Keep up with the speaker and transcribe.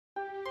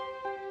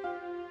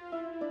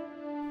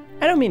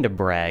I don't mean to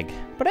brag,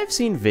 but I've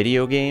seen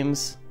video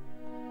games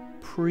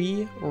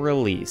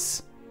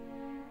pre-release.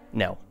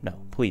 No,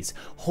 please,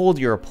 hold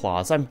your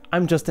applause.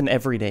 I'm just an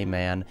everyday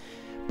man.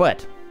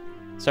 But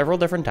several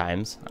different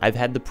times, I've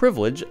had the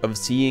privilege of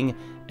seeing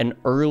an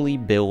early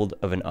build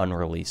of an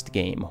unreleased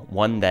game,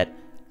 one that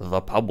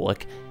the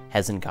public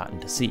hasn't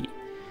gotten to see.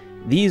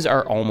 These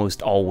are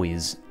almost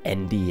always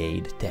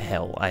NDA'd to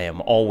hell. I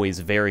am always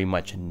very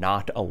much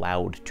not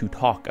allowed to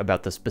talk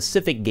about the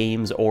specific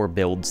games or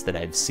builds that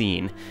I've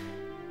seen.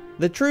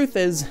 The truth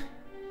is,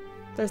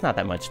 there's not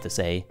that much to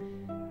say.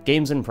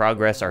 Games in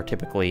progress are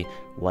typically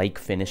like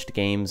finished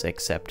games,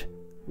 except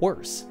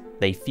worse.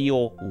 They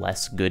feel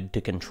less good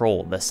to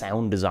control, the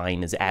sound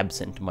design is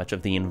absent, much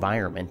of the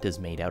environment is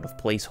made out of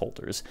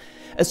placeholders.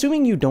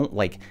 Assuming you don't,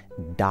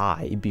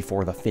 die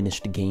before the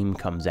finished game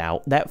comes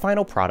out, that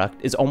final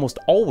product is almost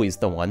always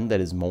the one that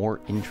is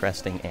more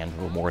interesting and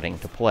rewarding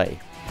to play.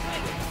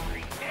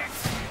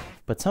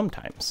 But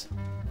sometimes,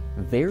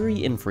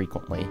 very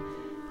infrequently,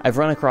 I've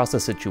run across a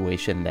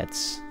situation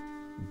that's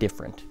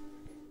different.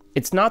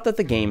 It's not that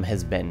the game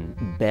has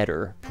been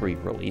better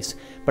pre-release,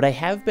 but I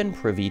have been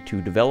privy to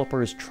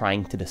developers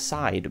trying to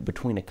decide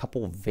between a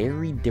couple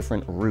very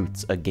different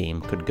routes a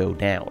game could go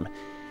down.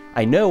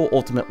 I know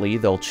ultimately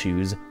they'll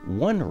choose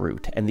one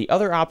route, and the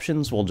other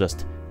options will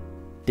just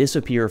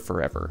disappear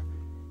forever.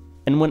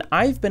 And when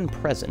I've been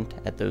present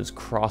at those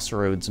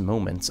crossroads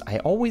moments, I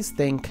always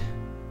think,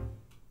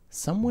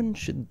 someone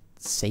should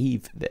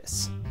save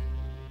this.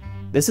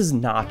 This is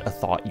not a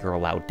thought you're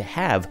allowed to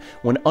have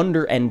when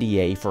under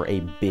NDA for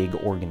a big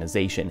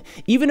organization.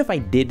 Even if I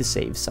did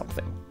save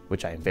something,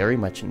 which I am very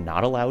much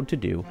not allowed to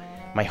do,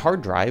 my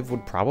hard drive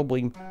would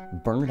probably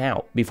burn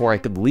out before I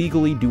could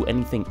legally do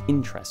anything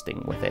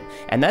interesting with it.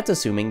 And that's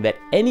assuming that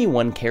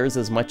anyone cares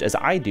as much as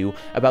I do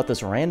about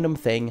this random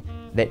thing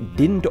that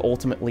didn't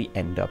ultimately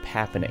end up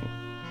happening.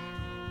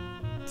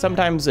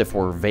 Sometimes, if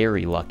we're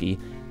very lucky,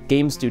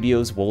 game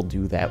studios will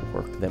do that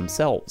work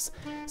themselves.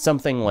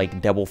 Something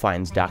like Double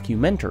Fine's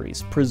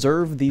documentaries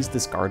preserve these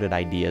discarded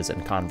ideas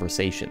and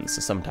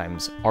conversations.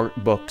 Sometimes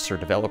art books or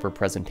developer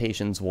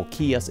presentations will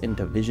key us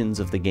into visions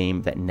of the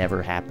game that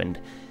never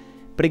happened.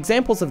 But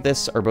examples of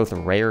this are both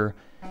rare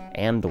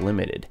and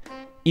limited.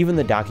 Even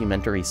the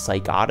documentary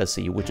Psych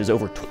Odyssey, which is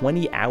over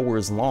 20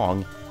 hours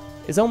long,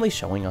 is only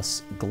showing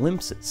us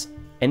glimpses.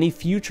 Any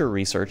future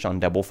research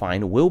on Double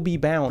Fine will be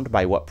bound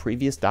by what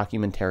previous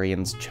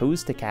documentarians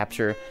chose to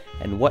capture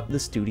and what the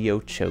studio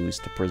chose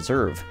to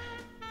preserve.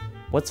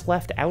 What's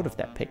left out of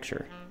that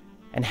picture?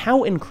 And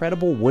how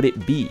incredible would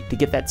it be to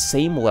get that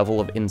same level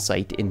of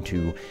insight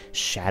into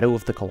Shadow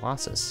of the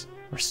Colossus,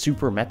 or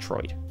Super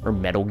Metroid, or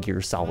Metal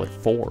Gear Solid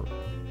 4?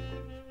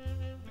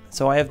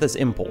 So I have this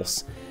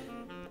impulse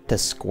to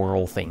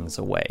squirrel things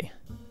away.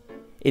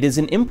 It is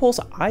an impulse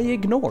I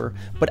ignore,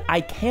 but I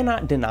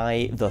cannot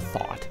deny the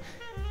thought.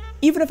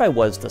 Even if I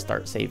was to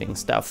start saving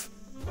stuff,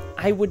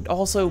 I would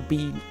also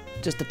be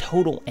just a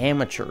total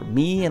amateur.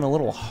 Me and a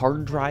little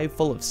hard drive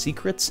full of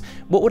secrets,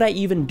 what would I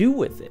even do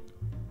with it?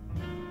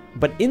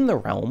 But in the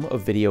realm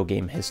of video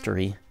game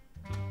history,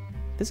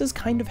 this is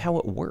kind of how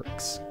it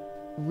works.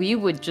 We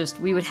would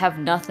have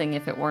nothing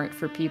if it weren't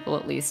for people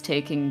at least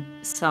taking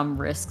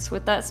some risks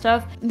with that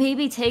stuff.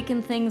 Maybe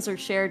taken things or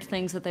shared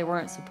things that they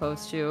weren't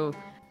supposed to,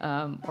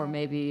 or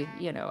maybe,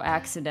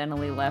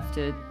 accidentally left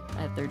it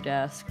at their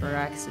desk or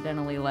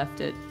accidentally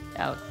left it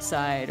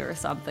outside or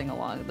something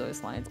along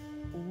those lines.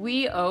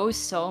 We owe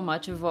so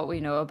much of what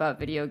we know about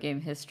video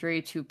game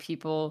history to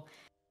people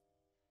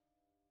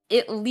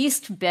at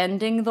least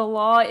bending the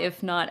law,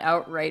 if not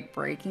outright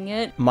breaking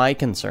it. My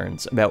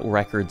concerns about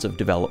records of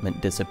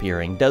development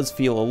disappearing does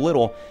feel a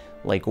little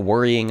like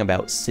worrying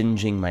about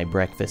singeing my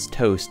breakfast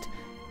toast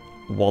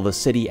while the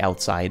city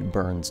outside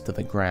burns to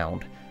the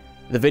ground.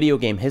 The Video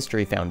Game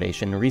History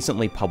Foundation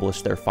recently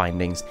published their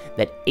findings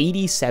that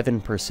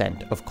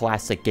 87% of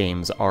classic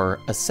games are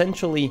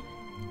essentially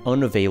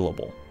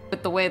unavailable.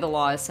 With the way the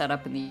law is set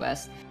up in the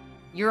US,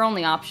 your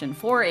only option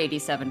for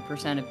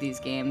 87% of these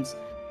games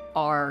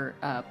are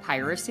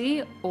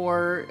piracy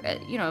or,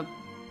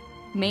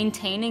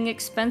 maintaining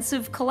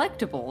expensive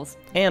collectibles.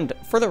 And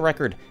for the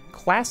record,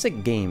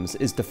 classic games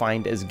is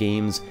defined as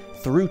games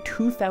through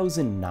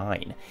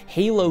 2009.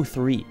 Halo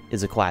 3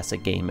 is a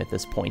classic game at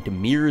this point.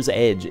 Mirror's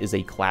Edge is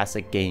a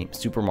classic game.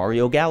 Super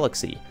Mario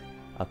Galaxy,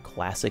 a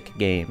classic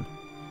game.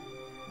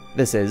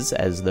 This is,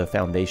 as the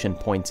Foundation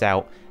points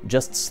out,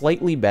 just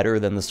slightly better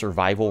than the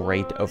survival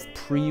rate of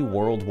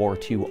pre-World War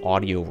II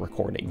audio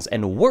recordings,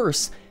 and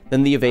worse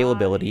than the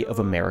availability of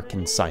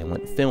American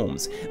silent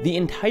films. The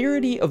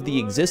entirety of the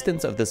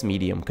existence of this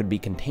medium could be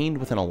contained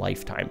within a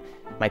lifetime,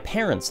 my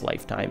parents'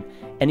 lifetime,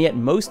 and yet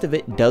most of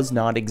it does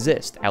not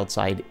exist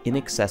outside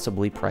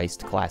inaccessibly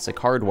priced classic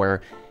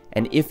hardware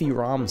and iffy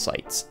ROM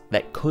sites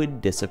that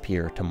could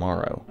disappear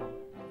tomorrow.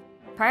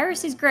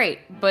 Piracy's great,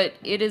 but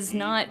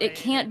it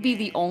can't be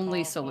the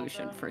only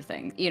solution for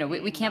things.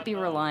 We can't be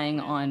relying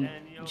on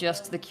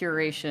just the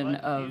curation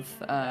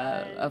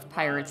of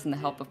pirates and the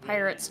help of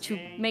pirates to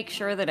make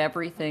sure that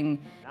everything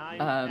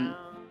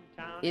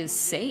is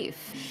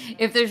safe.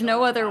 If there's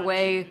no other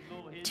way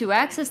to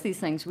access these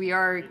things, we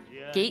are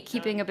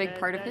gatekeeping a big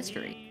part of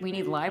history. We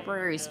need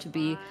libraries to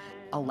be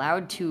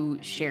allowed to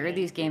share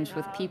these games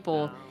with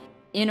people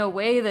in a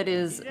way that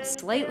is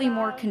slightly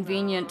more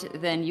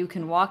convenient than you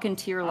can walk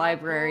into your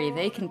library,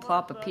 they can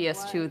plop a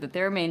PS2 that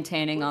they're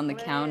maintaining on the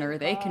counter,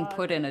 they can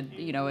put in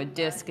a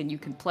disc and you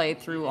can play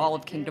through all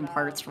of Kingdom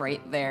Hearts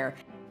right there.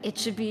 It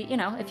should be,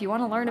 if you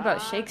want to learn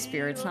about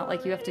Shakespeare, it's not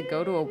like you have to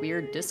go to a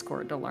weird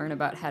Discord to learn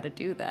about how to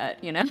do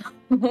that,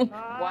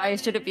 Why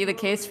should it be the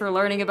case for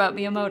learning about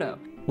Miyamoto?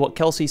 What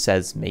Kelsey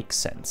says makes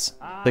sense.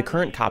 The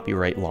current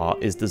copyright law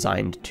is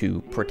designed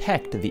to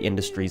protect the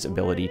industry's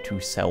ability to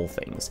sell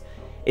things.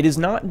 It is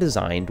not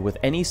designed with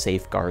any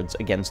safeguards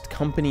against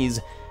companies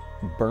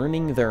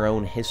burning their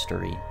own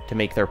history to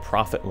make their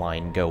profit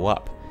line go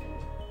up.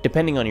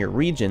 Depending on your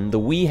region, the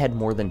Wii had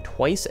more than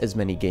twice as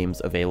many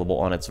games available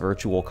on its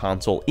virtual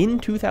console in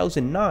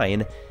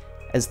 2009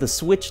 as the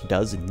Switch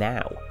does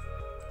now.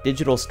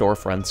 Digital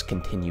storefronts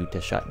continue to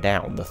shut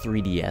down. The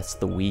 3DS,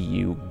 the Wii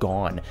U,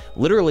 gone.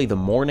 Literally the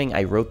morning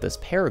I wrote this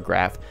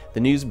paragraph, the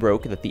news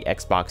broke that the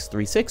Xbox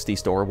 360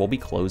 store will be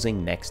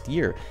closing next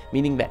year,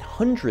 meaning that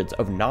hundreds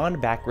of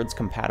non-backwards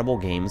compatible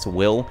games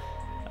will,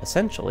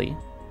 essentially,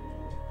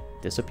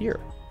 disappear.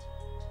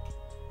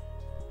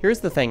 Here's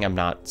the thing I'm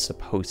not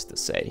supposed to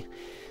say.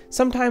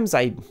 Sometimes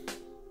I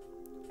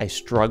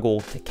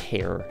struggle to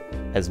care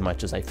as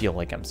much as I feel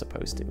like I'm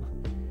supposed to.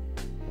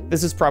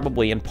 This is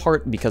probably in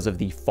part because of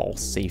the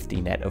false safety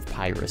net of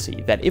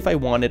piracy, that if I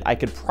wanted, I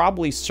could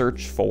probably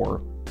search for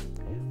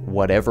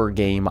whatever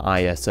game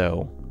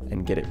ISO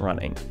and get it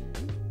running.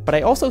 But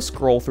I also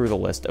scroll through the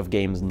list of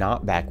games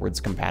not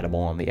backwards compatible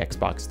on the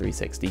Xbox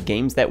 360,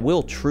 games that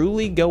will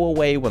truly go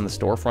away when the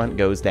storefront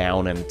goes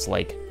down and it's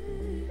like,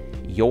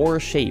 Your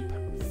Shape,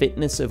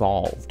 Fitness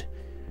Evolved,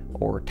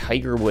 or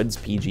Tiger Woods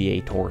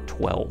PGA Tour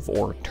 12,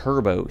 or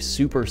Turbo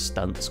Super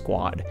Stunt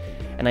Squad.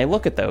 And I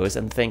look at those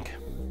and think,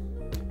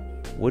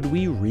 would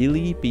we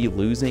really be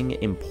losing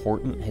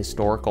important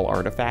historical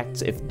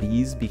artifacts if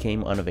these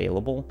became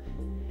unavailable?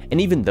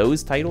 And even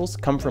those titles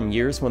come from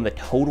years when the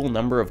total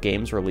number of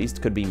games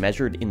released could be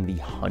measured in the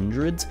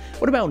hundreds?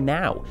 What about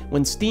now,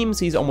 when Steam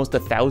sees almost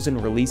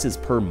 1,000 releases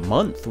per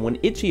month, when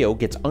Itch.io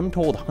gets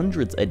untold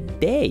hundreds a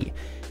day?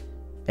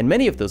 And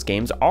many of those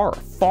games are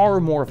far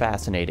more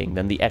fascinating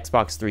than the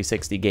Xbox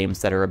 360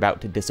 games that are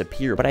about to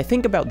disappear, but I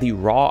think about the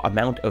raw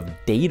amount of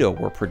data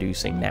we're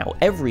producing now.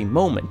 Every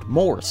moment,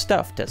 more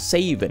stuff to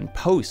save and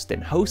post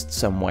and host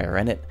somewhere,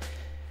 and it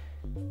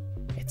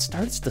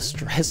starts to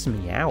stress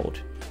me out.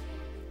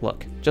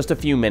 Look, just a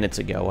few minutes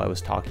ago I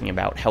was talking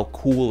about how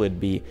cool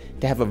it'd be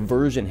to have a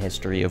version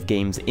history of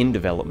games in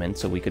development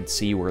so we could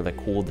see where the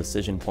cool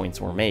decision points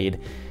were made.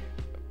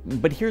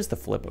 But here's the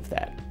flip of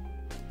that.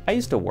 I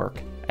used to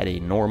work at a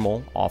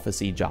normal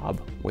office-y job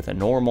with a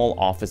normal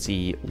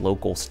office-y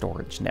local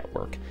storage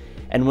network.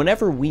 And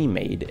whenever we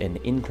made an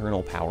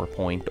internal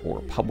PowerPoint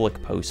or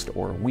public post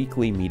or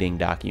weekly meeting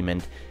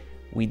document,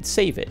 we'd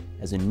save it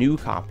as a new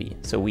copy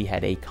so we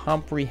had a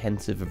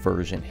comprehensive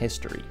version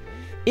history.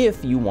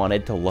 If you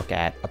wanted to look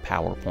at a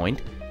PowerPoint,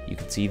 you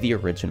could see the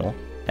original,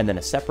 and then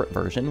a separate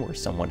version where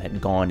someone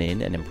had gone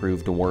in and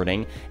improved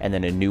wording, and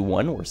then a new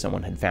one where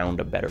someone had found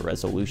a better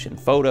resolution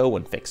photo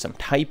and fixed some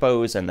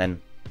typos, and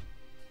then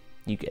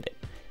you get it.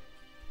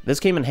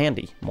 This came in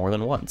handy more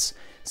than once.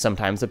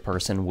 Sometimes a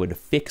person would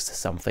fix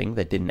something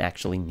that didn't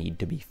actually need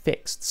to be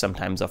fixed.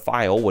 Sometimes a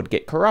file would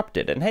get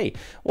corrupted, and hey,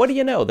 what do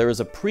you know, there was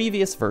a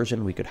previous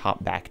version we could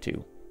hop back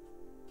to.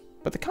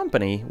 But the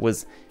company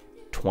was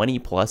 20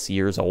 plus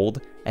years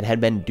old and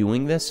had been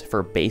doing this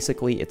for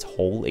basically its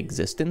whole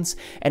existence,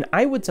 and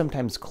I would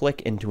sometimes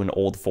click into an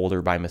old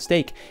folder by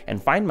mistake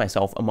and find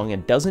myself among a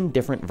dozen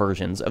different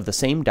versions of the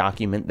same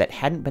document that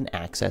hadn't been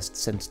accessed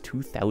since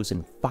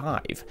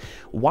 2005.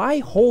 Why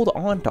hold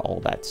on to all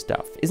that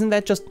stuff? Isn't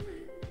that just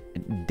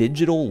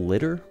digital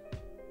litter?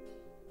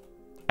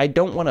 I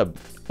don't want to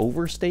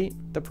overstate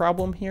the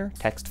problem here.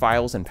 Text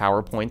files and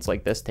PowerPoints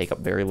like this take up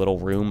very little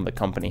room. The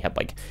company had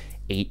like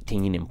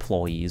 18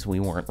 employees. We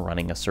weren't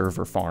running a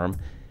server farm.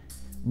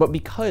 But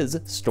because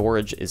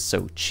storage is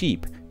so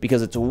cheap,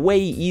 because it's way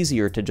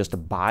easier to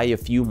just buy a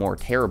few more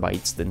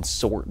terabytes than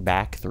sort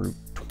back through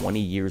 20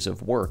 years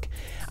of work,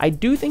 I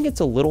do think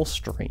it's a little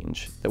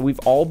strange that we've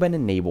all been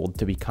enabled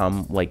to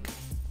become like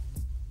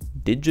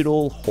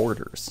digital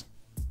hoarders,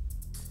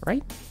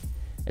 right?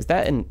 Is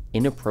that an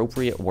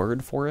inappropriate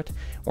word for it?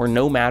 Or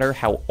no matter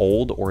how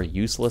old or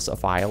useless a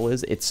file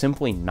is, it's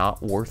simply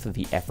not worth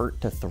the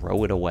effort to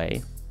throw it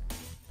away?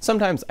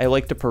 Sometimes I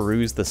like to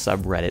peruse the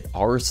subreddit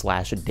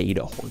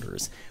r/data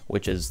hoarders,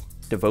 which is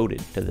devoted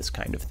to this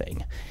kind of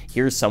thing.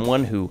 Here's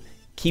someone who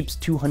keeps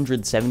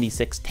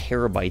 276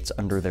 terabytes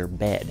under their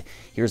bed.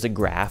 Here's a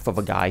graph of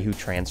a guy who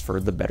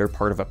transferred the better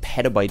part of a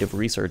petabyte of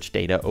research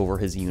data over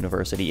his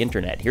university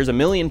internet. Here's a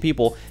million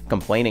people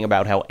complaining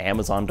about how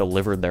Amazon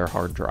delivered their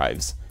hard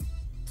drives.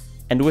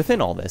 And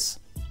within all this,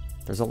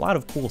 there's a lot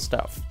of cool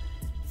stuff.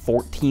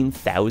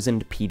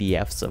 14,000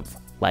 PDFs of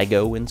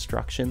Lego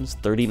instructions,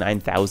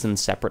 39,000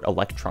 separate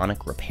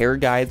electronic repair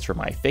guides from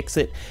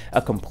iFixit,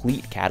 a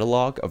complete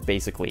catalog of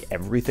basically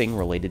everything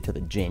related to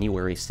the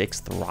January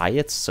 6th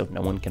riots so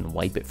no one can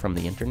wipe it from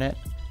the internet.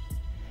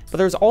 But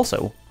there's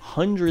also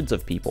hundreds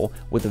of people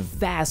with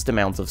vast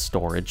amounts of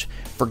storage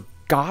for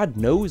God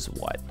knows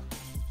what.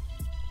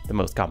 The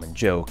most common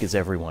joke is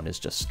everyone is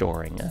just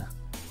storing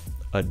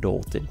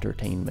adult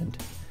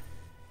entertainment.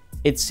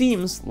 It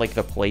seems like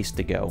the place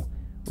to go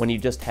when you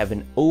just have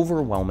an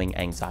overwhelming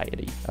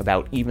anxiety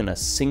about even a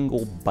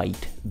single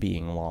byte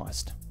being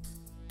lost.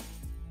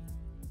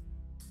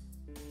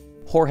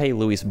 Jorge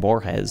Luis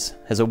Borges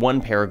has a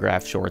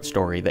one-paragraph short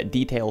story that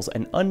details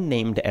an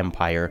unnamed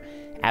empire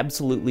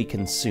absolutely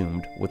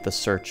consumed with the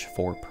search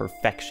for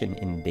perfection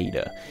in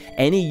data.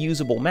 Any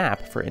usable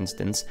map, for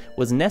instance,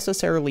 was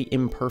necessarily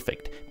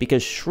imperfect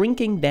because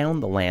shrinking down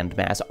the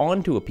landmass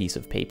onto a piece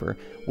of paper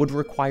would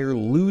require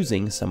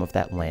losing some of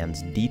that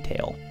land's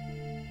detail.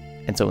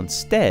 And so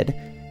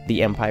instead,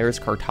 the empire's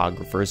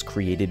cartographers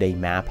created a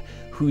map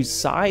whose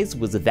size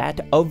was that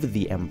of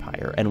the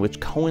empire and which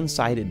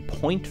coincided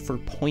point for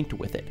point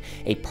with it,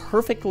 a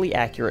perfectly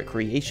accurate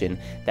creation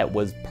that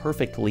was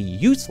perfectly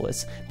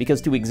useless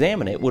because to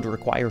examine it would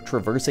require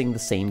traversing the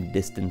same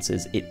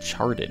distances it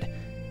charted.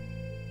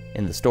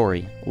 In the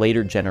story,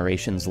 later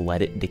generations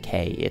let it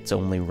decay. Its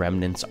only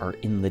remnants are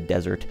in the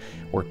desert,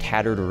 where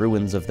tattered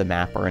ruins of the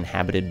map are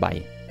inhabited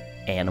by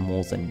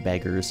animals and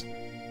beggars.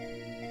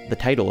 The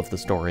title of the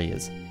story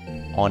is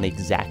On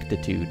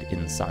Exactitude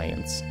in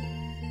Science.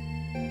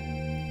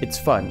 It's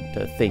fun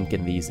to think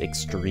in these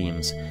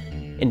extremes.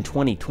 In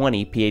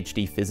 2020,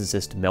 PhD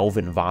physicist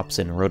Melvin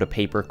Vopson wrote a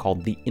paper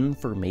called The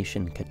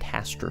Information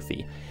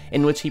Catastrophe,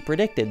 in which he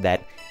predicted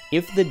that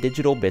if the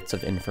digital bits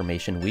of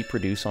information we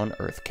produce on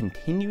Earth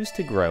continues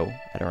to grow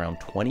at around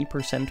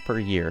 20% per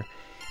year,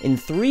 in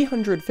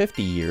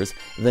 350 years,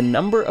 the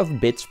number of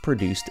bits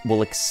produced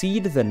will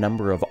exceed the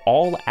number of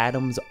all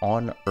atoms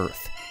on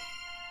Earth.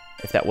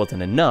 If that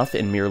wasn't enough,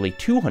 in merely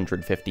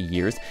 250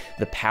 years,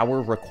 the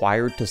power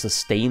required to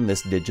sustain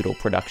this digital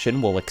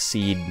production will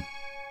exceed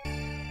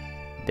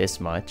this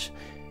much,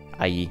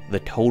 i.e. the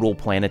total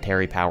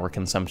planetary power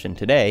consumption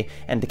today,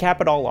 and to cap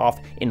it all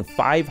off, in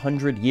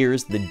 500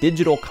 years, the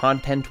digital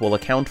content will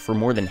account for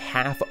more than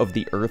half of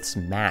the Earth's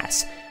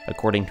mass,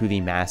 according to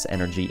the Mass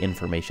Energy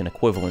Information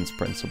Equivalence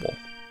Principle.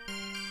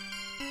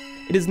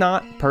 It is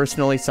not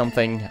personally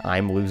something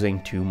I'm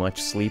losing too much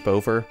sleep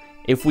over.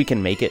 If we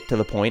can make it to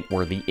the point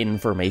where the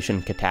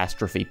information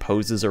catastrophe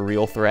poses a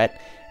real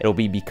threat, it'll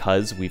be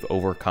because we've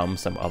overcome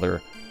some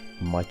other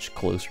much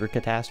closer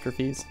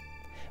catastrophes.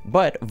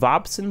 But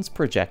Vopson's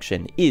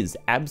projection is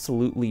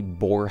absolutely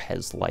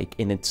Borges-like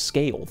in its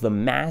scale, the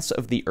mass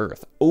of the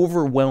Earth,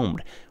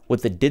 overwhelmed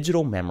with the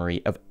digital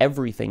memory of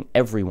everything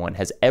everyone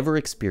has ever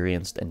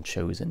experienced and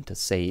chosen to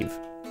save.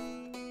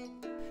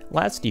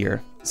 Last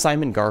year,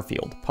 Simon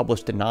Garfield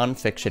published a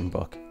non-fiction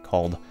book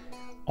called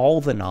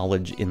All the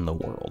Knowledge in the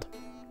World.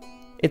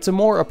 It's a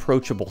more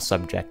approachable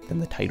subject than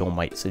the title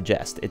might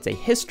suggest. It's a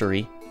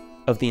history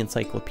of the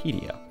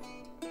encyclopedia.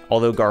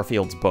 Although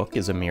Garfield's book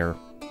is a mere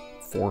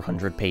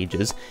 400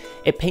 pages,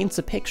 it paints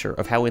a picture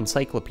of how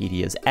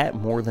encyclopedias at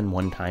more than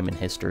one time in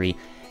history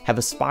have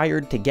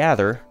aspired to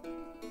gather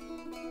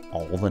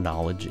all the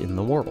knowledge in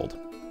the world.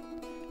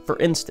 For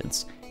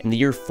instance, in the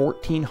year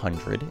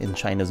 1400, in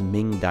China's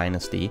Ming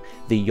Dynasty,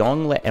 the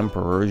Yongle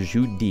Emperor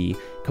Zhu Di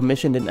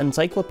commissioned an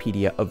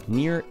encyclopedia of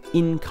near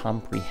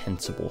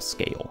incomprehensible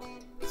scale.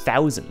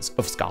 Thousands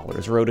of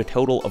scholars wrote a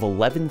total of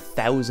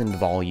 11,000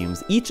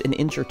 volumes, each an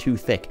inch or two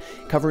thick,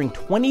 covering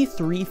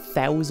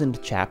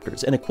 23,000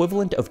 chapters, an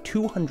equivalent of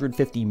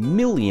 250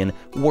 million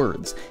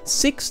words,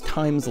 6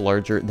 times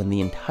larger than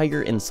the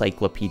entire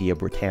Encyclopedia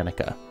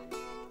Britannica.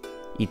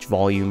 Each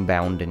volume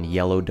bound in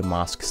yellow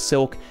damask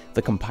silk,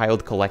 the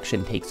compiled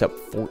collection takes up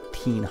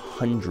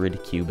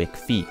 1,400 cubic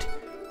feet.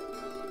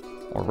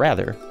 Or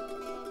rather,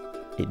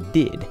 it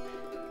did.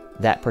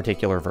 That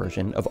particular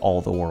version of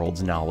all the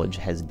world's knowledge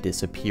has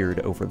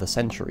disappeared over the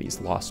centuries,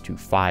 lost to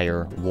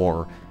fire,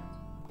 war,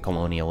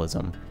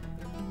 colonialism.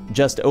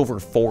 Just over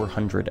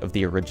 400 of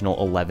the original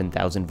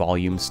 11,000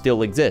 volumes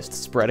still exist,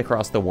 spread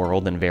across the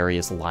world in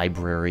various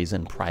libraries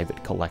and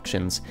private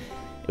collections.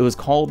 It was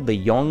called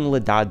the Yongle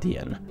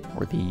Dadian,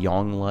 or the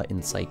Yongle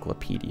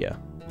Encyclopedia.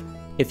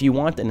 If you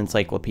want an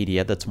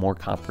encyclopedia that's more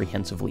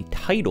comprehensively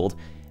titled,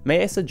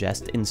 may I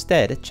suggest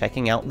instead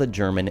checking out the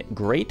German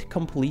Great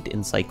Complete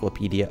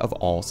Encyclopedia of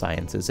All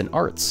Sciences and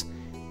Arts,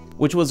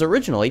 which was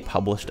originally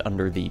published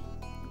under the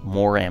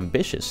more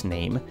ambitious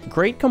name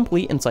Great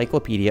Complete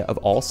Encyclopedia of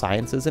All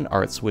Sciences and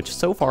Arts, which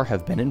so far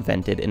have been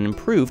invented and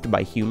improved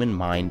by human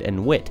mind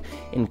and wit,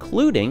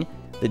 including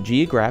the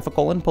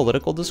geographical and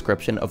political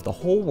description of the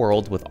whole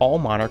world with all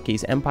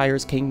monarchies,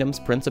 empires, kingdoms,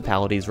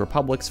 principalities,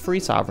 republics, free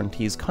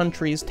sovereignties,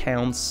 countries,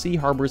 towns, sea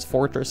harbors,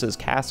 fortresses,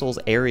 castles,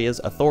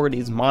 areas,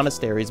 authorities,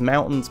 monasteries,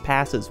 mountains,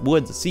 passes,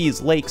 woods,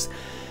 seas, lakes,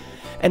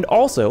 And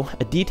also,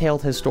 a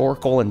detailed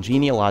historical and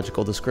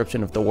genealogical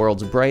description of the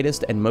world's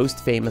brightest and most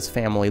famous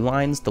family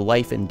lines, the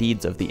life and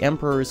deeds of the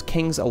emperors,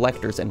 kings,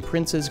 electors, and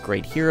princes,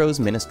 great heroes,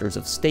 ministers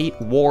of state,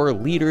 war,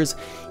 leaders,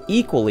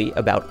 equally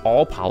about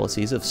all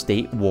policies of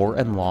state, war,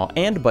 and law,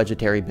 and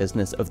budgetary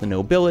business of the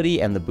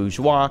nobility and the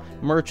bourgeois,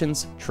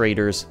 merchants,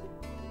 traders,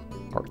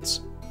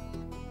 arts.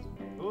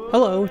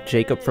 Hello,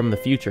 Jacob from the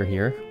future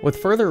here. With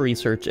further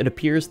research, it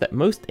appears that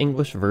most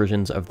English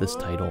versions of this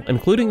title,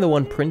 including the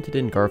one printed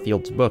in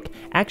Garfield's book,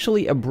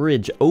 actually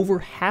abridge over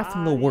half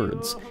of the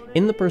words.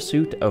 In the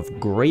pursuit of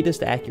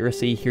greatest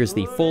accuracy, here's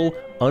the full,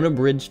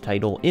 unabridged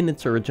title in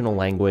its original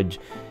language.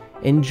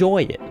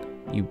 Enjoy it,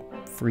 you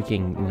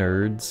freaking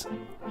nerds.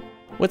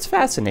 What's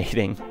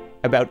fascinating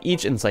about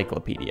each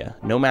encyclopedia,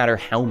 no matter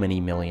how many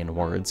million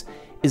words,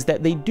 is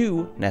that they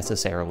do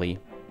necessarily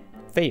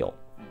fail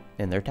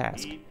in their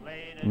task.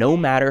 No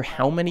matter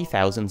how many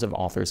thousands of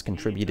authors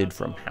contributed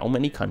from how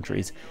many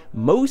countries,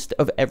 most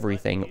of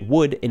everything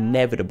would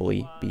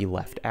inevitably be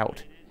left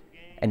out.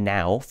 And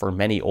now, for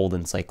many old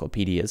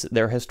encyclopedias,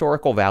 their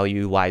historical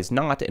value lies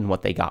not in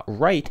what they got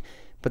right,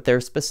 but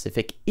their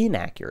specific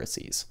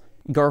inaccuracies.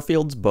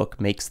 Garfield's book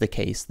makes the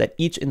case that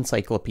each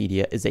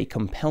encyclopedia is a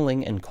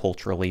compelling and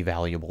culturally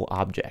valuable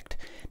object,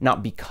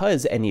 not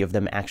because any of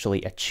them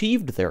actually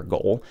achieved their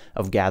goal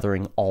of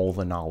gathering all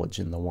the knowledge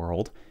in the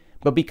world,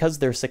 but because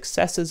their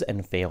successes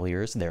and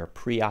failures, their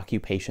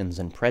preoccupations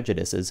and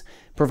prejudices,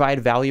 provide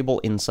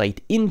valuable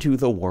insight into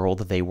the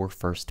world they were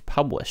first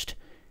published.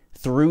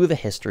 Through the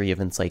history of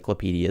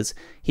encyclopedias,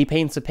 he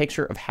paints a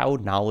picture of how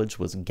knowledge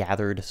was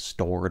gathered,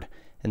 stored,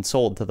 and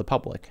sold to the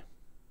public.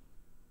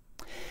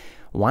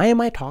 Why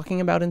am I talking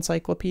about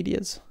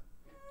encyclopedias?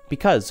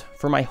 Because,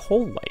 for my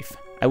whole life,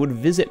 I would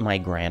visit my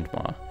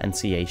grandma and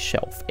see a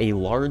shelf, a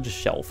large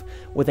shelf,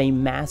 with a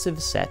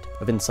massive set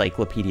of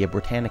Encyclopedia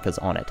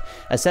Britannicas on it,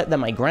 a set that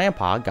my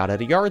grandpa got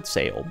at a yard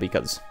sale,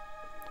 because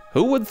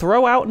who would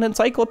throw out an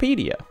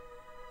encyclopedia?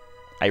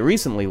 I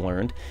recently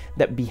learned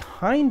that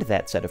behind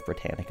that set of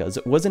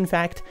Britannicas was in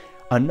fact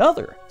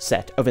another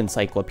set of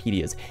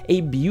encyclopedias,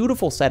 a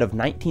beautiful set of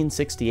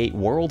 1968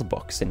 world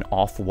books in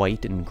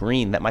off-white and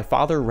green that my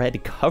father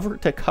read cover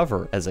to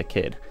cover as a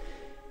kid.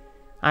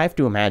 I have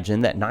to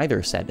imagine that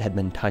neither set had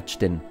been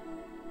touched in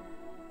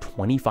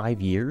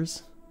 25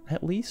 years,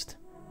 at least.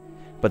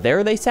 But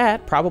there they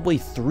sat, probably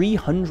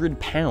 300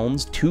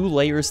 pounds, 2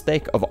 layers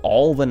thick of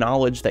all the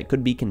knowledge that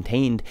could be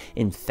contained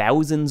in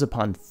thousands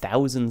upon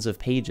thousands of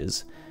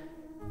pages.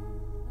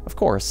 Of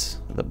course,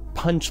 the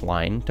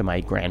punchline to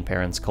my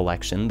grandparents'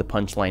 collection, the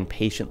punchline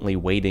patiently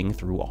waiting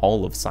through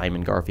all of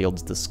Simon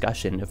Garfield's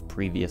discussion of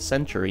previous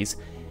centuries,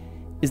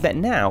 is that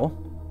now,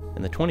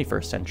 in the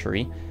 21st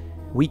century,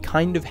 we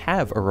kind of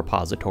have a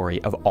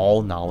repository of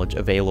all knowledge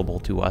available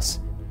to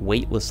us,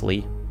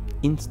 weightlessly,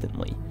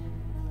 instantly.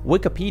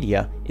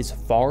 Wikipedia is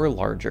far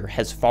larger,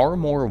 has far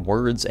more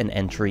words and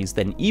entries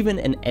than even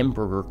an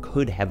emperor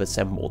could have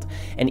assembled,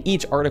 and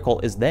each article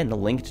is then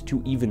linked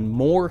to even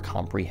more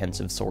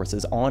comprehensive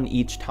sources on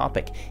each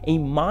topic, a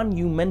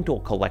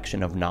monumental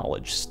collection of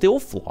knowledge, still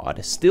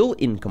flawed, still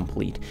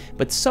incomplete,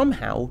 but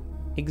somehow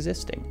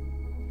existing.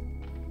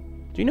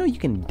 Do you know you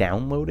can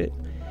download it?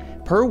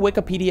 Per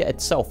Wikipedia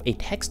itself, a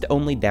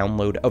text-only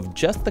download of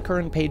just the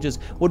current pages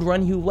would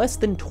run you less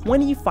than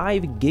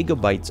 25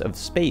 gigabytes of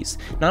space,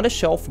 not a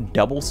shelf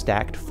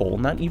double-stacked full,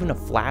 not even a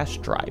flash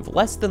drive,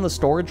 less than the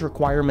storage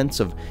requirements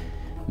of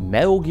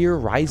Metal Gear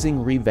Rising: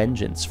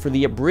 Revengeance for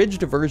the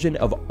abridged version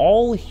of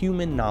all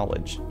human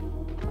knowledge.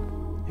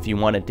 If you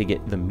wanted to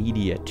get the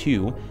media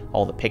too,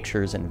 all the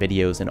pictures and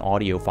videos and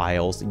audio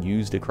files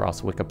used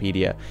across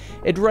Wikipedia,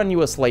 it'd run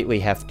you a slightly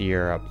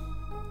heftier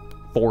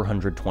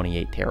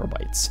 428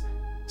 terabytes.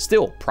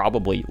 Still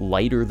probably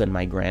lighter than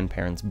my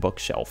grandparents'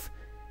 bookshelf.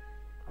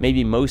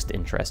 Maybe most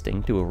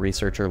interesting to a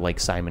researcher like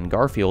Simon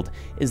Garfield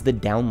is the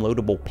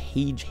downloadable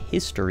page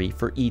history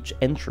for each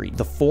entry,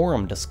 the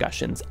forum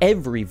discussions,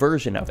 every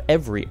version of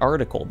every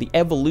article, the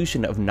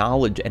evolution of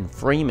knowledge and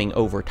framing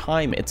over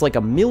time. It's like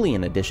a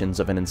million editions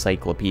of an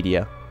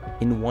encyclopedia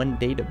in one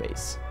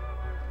database.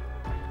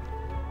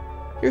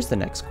 Here's the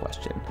next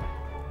question.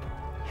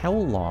 How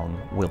long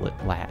will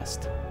it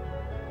last?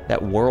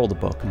 That world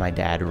book my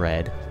dad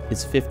read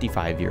is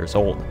 55 years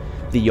old.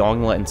 The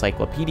Yongle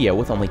Encyclopedia,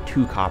 with only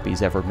 2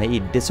 copies ever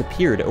made,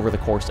 disappeared over the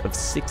course of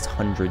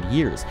 600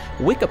 years.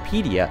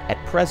 Wikipedia,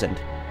 at present,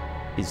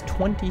 is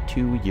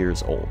 22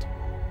 years old.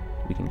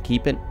 We can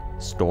keep it,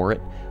 store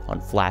it, on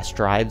flash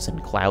drives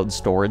and cloud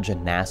storage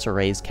and NAS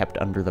arrays kept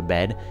under the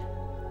bed.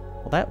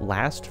 Will that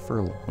last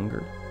for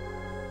longer?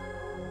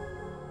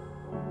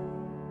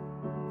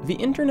 The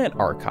Internet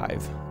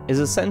Archive is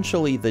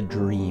essentially the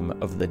dream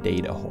of the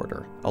data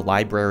hoarder, a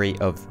library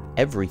of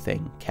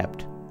everything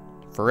kept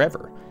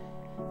forever.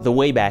 The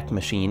Wayback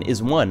Machine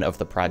is one of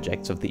the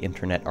projects of the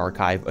Internet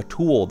Archive, a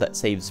tool that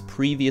saves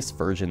previous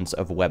versions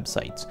of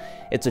websites.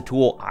 It's a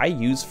tool I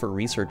use for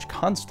research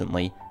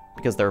constantly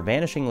because there are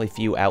vanishingly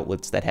few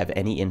outlets that have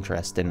any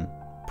interest in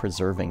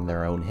preserving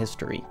their own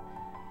history.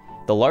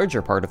 The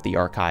larger part of the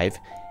archive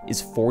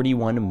is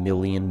 41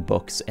 million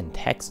books and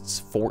texts,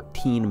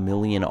 14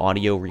 million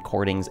audio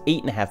recordings,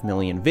 8.5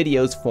 million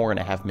videos,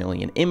 4.5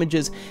 million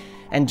images,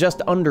 and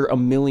just under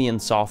 1 million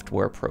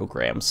software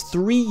programs.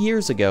 3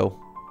 years ago,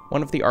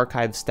 one of the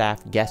archive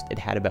staff guessed it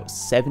had about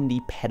 70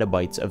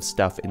 petabytes of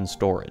stuff in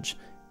storage.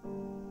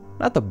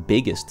 Not the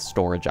biggest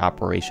storage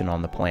operation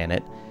on the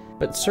planet,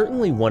 but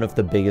certainly one of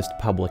the biggest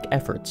public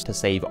efforts to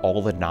save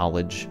all the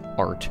knowledge,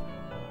 art,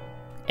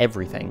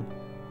 everything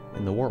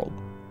in the world.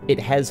 It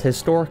has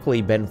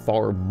historically been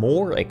far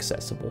more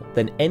accessible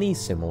than any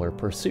similar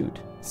pursuit,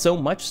 so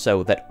much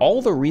so that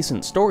all the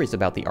recent stories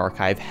about the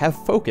archive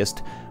have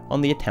focused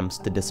on the attempts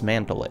to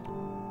dismantle it.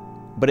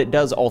 But it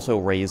does also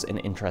raise an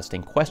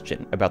interesting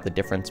question about the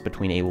difference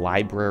between a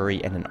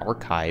library and an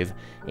archive,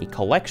 a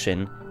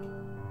collection,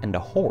 and a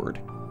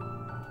hoard.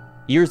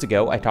 Years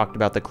ago, I talked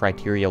about the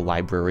criteria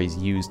libraries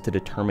used to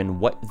determine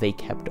what they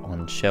kept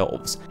on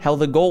shelves, how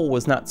the goal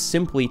was not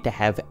simply to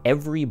have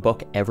every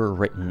book ever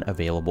written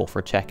available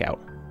for checkout.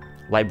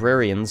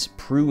 Librarians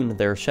prune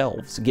their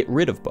shelves, get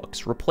rid of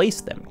books,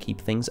 replace them,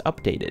 keep things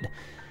updated.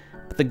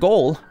 But the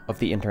goal of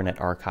the Internet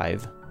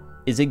Archive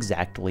is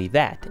exactly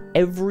that.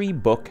 Every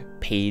book,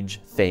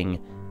 page,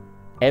 thing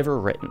ever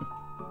written.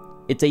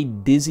 It's a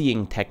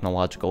dizzying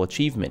technological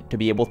achievement to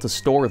be able to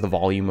store the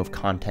volume of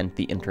content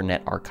the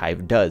Internet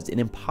Archive does, an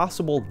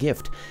impossible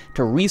gift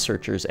to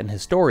researchers and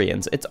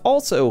historians. It's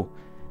also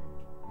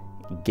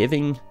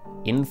giving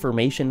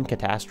information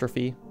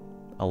catastrophe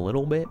a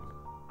little bit.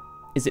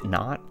 Is it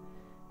not?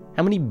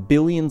 How many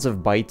billions of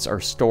bytes are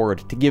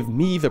stored to give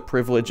me the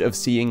privilege of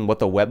seeing what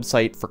the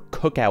website for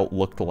Cookout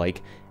looked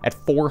like at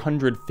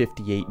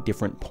 458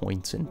 different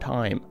points in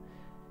time?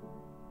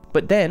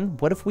 But then,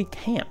 what if we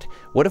can't?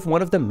 What if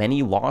one of the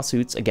many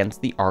lawsuits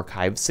against the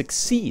archive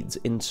succeeds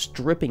in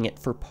stripping it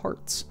for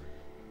parts?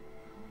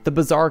 The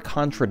bizarre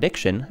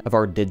contradiction of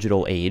our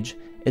digital age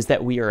is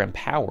that we are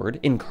empowered,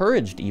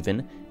 encouraged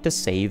even, to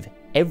save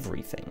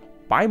everything.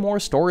 Buy more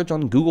storage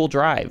on Google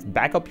Drive,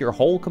 back up your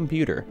whole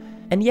computer.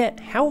 And yet,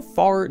 how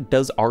far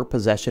does our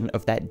possession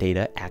of that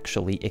data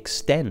actually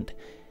extend?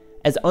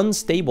 As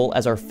unstable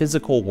as our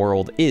physical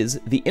world is,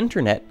 the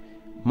internet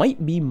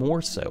might be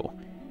more so.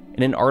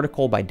 In an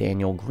article by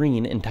Daniel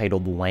Green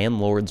entitled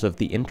Landlords of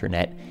the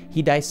Internet,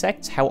 he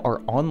dissects how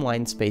our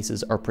online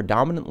spaces are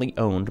predominantly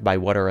owned by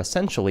what are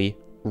essentially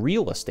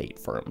real estate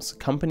firms,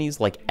 companies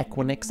like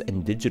Equinix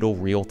and Digital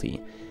Realty.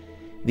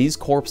 These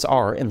corps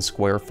are, in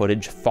square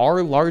footage,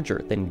 far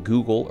larger than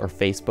Google or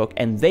Facebook,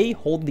 and they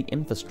hold the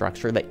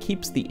infrastructure that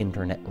keeps the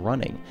internet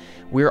running.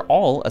 We're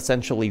all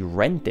essentially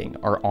renting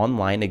our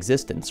online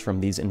existence from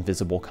these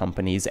invisible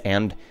companies,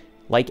 and,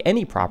 like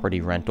any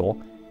property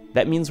rental,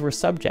 that means we're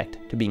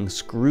subject to being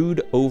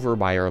screwed over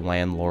by our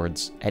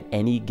landlords at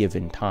any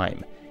given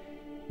time.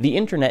 The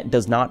internet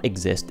does not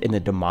exist in a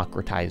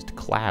democratized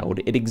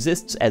cloud. It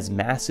exists as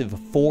massive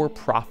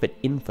for-profit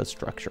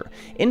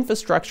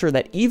infrastructure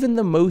that even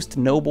the most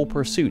noble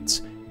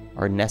pursuits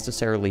are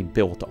necessarily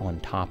built on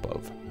top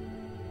of.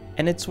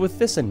 And it's with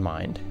this in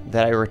mind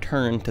that I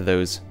return to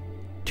those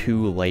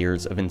 2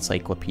 layers of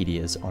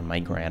encyclopedias on my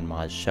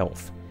grandma's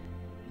shelf.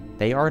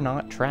 They are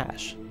not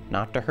trash.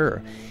 Not to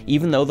her,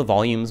 even though the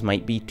volumes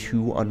might be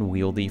too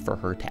unwieldy for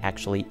her to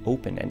actually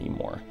open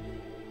anymore.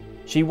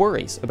 She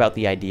worries about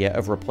the idea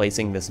of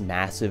replacing this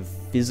massive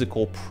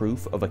physical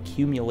proof of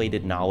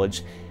accumulated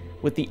knowledge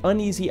with the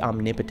uneasy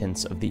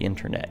omnipotence of the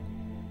internet.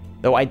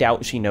 Though I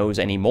doubt she knows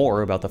any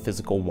more about the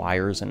physical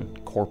wires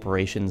and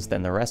corporations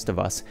than the rest of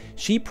us,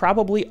 she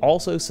probably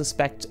also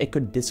suspects it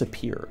could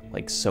disappear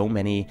like so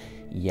many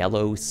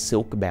yellow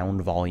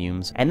silk-bound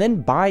volumes, and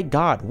then by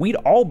God, we'd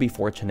all be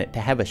fortunate to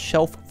have a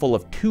shelf full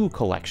of 2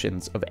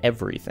 collections of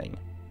everything.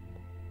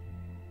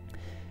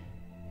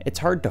 It's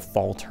hard to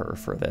fault her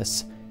for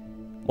this.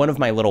 One of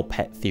my little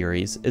pet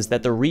theories is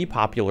that the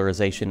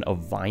repopularization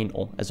of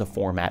vinyl as a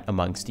format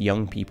amongst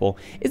young people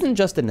isn't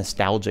just a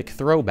nostalgic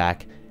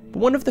throwback, but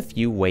one of the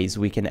few ways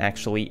we can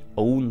actually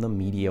own the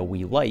media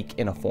we like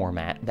in a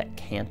format that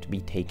can't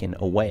be taken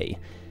away.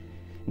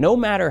 No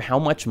matter how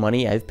much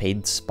money I've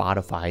paid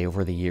Spotify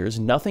over the years,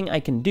 nothing I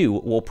can do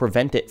will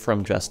prevent it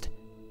from just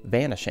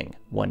vanishing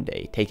one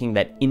day, taking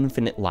that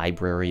infinite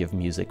library of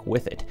music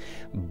with it.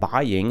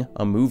 Buying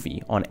a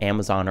movie on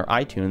Amazon or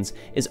iTunes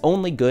is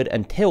only good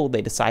until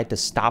they decide to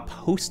stop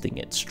hosting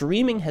it.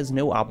 Streaming has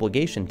no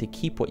obligation to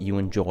keep what you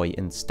enjoy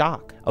in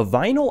stock. A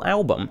vinyl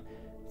album,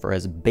 for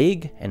as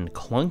big and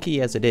clunky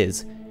as it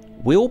is,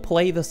 will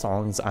play the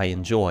songs I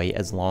enjoy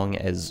as long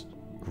as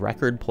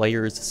record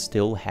players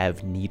still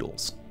have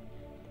needles.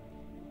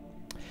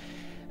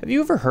 Have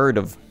you ever heard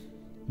of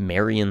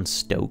Marion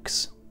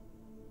Stokes?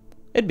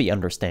 It'd be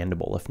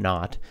understandable if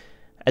not.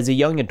 As a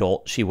young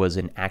adult, she was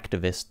an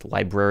activist,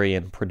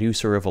 librarian,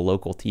 producer of a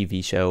local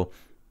TV show.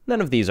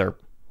 None of these are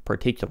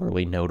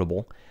particularly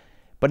notable.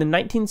 But in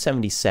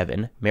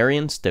 1977,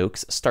 Marion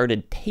Stokes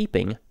started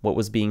taping what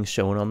was being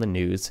shown on the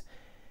news,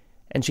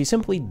 and she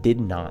simply did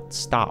not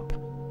stop.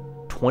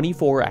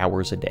 24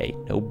 hours a day,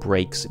 no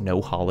breaks,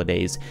 no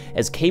holidays.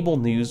 As cable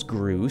news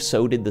grew,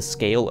 so did the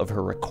scale of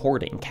her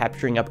recording,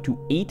 capturing up to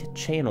 8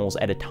 channels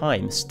at a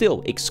time,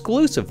 still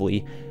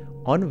exclusively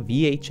on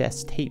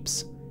VHS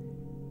tapes.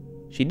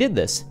 She did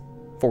this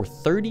for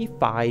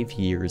 35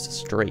 years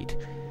straight.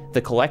 The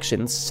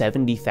collection,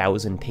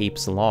 70,000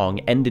 tapes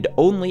long, ended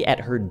only at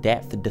her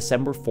death,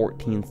 December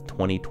 14th,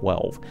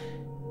 2012.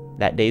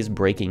 That day's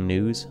breaking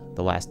news,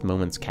 the last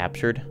moments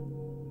captured,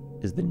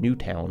 is the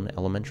Newtown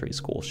Elementary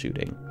School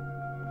shooting.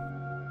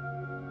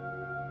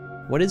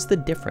 What is the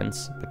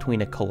difference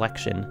between a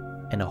collection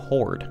and a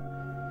hoard?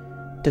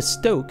 To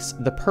Stokes,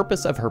 the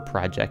purpose of her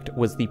project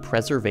was the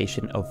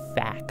preservation of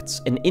facts,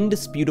 an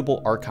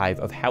indisputable archive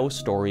of how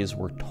stories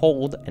were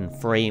told and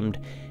framed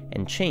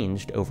and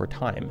changed over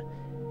time.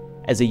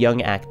 As a young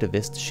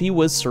activist, she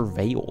was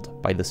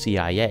surveilled by the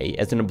CIA.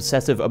 As an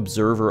obsessive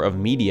observer of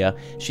media,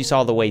 she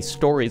saw the way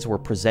stories were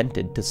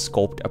presented to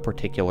sculpt a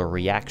particular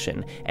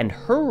reaction, and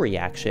her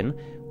reaction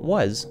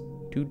was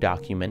to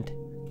document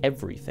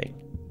everything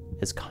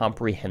as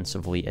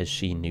comprehensively as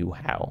she knew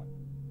how.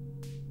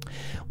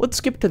 Let's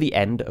skip to the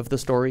end of the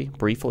story,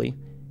 briefly.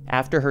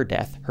 After her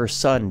death, her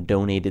son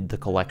donated the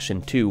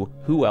collection to,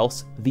 who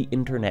else? The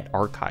Internet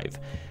Archive.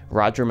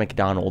 Roger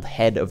McDonald,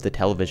 head of the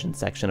television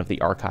section of the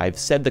archive,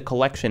 said the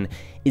collection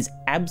is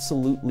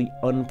absolutely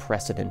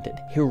unprecedented,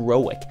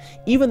 heroic.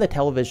 Even the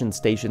television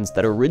stations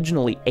that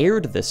originally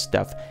aired this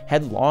stuff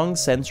had long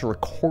since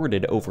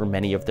recorded over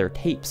many of their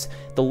tapes.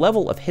 The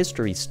level of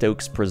history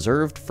Stokes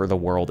preserved for the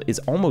world is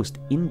almost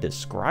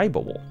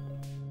indescribable.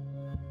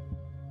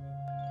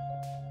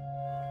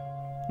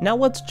 Now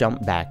let's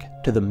jump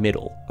back to the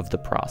middle of the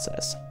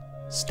process.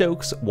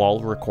 Stokes, while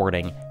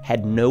recording,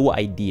 had no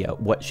idea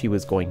what she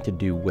was going to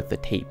do with the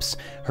tapes.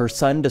 Her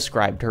son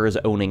described her as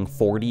owning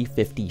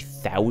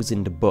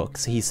 50,000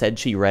 books. He said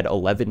she read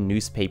 11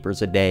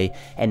 newspapers a day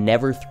and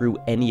never threw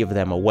any of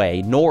them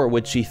away, nor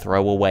would she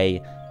throw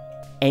away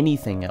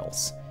anything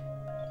else.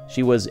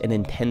 She was an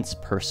intense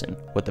person,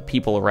 what the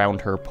people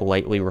around her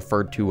politely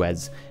referred to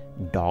as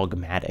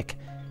dogmatic.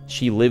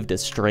 She lived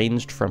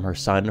estranged from her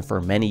son for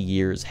many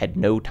years, had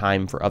no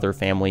time for other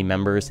family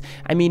members.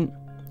 I mean,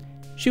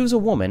 she was a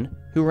woman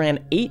who ran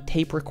 8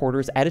 tape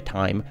recorders at a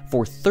time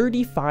for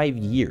 35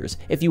 years.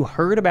 If you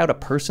heard about a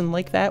person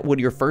like that, would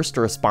your first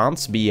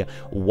response be,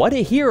 "What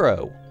a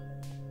hero?"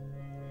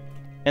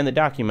 In the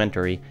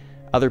documentary,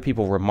 other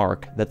people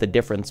remark that the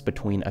difference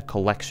between a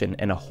collection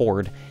and a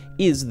hoard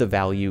is the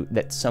value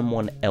that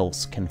someone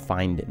else can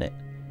find in it.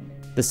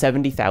 The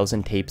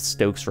 70,000 tapes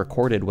Stokes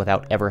recorded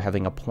without ever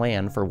having a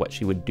plan for what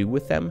she would do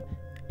with them,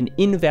 an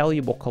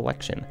invaluable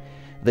collection.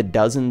 The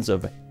dozens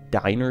of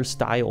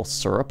diner-style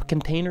syrup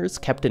containers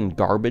kept in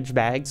garbage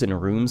bags in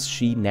rooms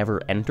she never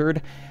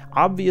entered,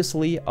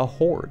 obviously a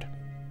hoard.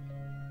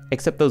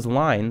 Except those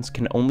lines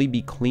can only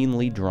be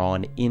cleanly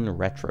drawn in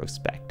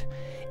retrospect.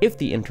 If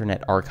the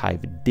Internet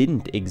Archive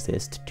didn't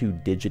exist to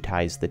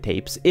digitize the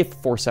tapes, if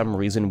for some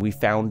reason we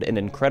found an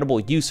incredible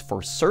use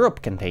for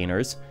syrup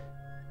containers,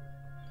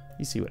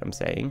 you see what I'm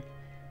saying?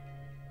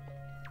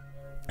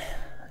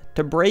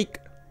 To break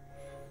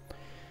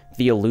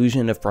the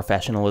illusion of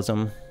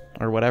professionalism,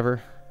 or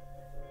whatever,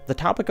 the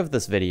topic of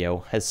this video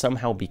has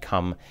somehow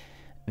become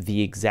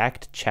the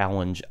exact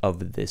challenge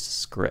of this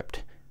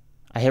script.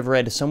 I have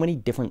read so many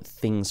different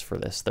things for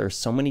this. There are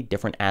so many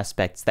different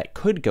aspects that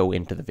could go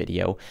into the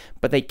video,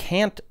 but they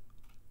can't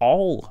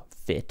all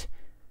fit.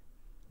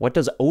 What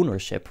does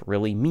ownership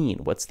really mean?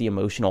 What's the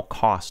emotional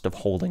cost of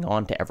holding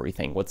on to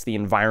everything? What's the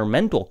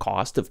environmental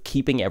cost of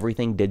keeping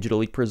everything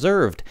digitally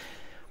preserved?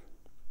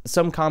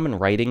 Some common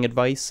writing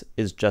advice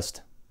is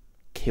just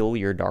kill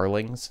your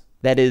darlings.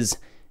 That is,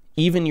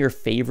 even your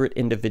favorite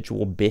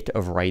individual bit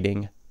of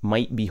writing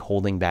might be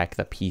holding back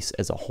the piece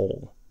as a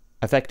whole.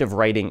 Effective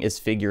writing is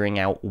figuring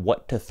out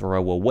what to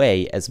throw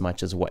away as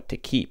much as what to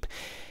keep.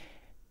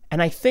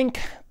 And I think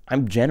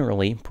I'm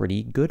generally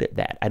pretty good at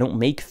that. I don't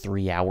make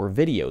 3-hour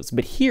videos,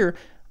 but here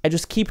I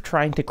just keep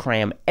trying to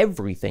cram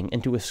everything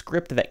into a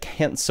script that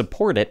can't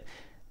support it,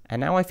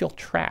 and now I feel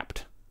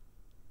trapped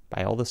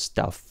by all the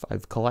stuff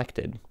I've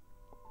collected.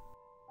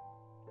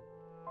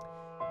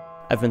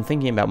 I've been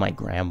thinking about my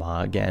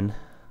grandma again,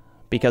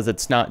 because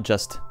it's not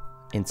just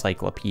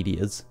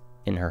encyclopedias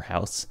in her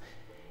house.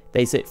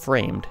 They sit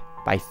framed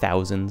by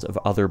thousands of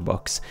other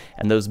books,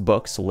 and those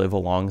books live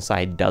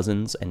alongside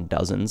dozens and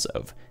dozens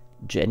of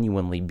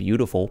genuinely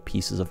beautiful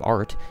pieces of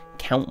art,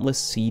 countless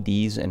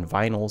CDs and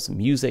vinyls,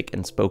 music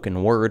and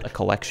spoken word, a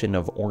collection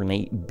of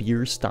ornate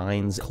beer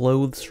steins,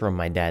 clothes from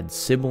my dad's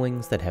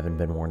siblings that haven't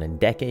been worn in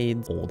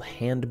decades, old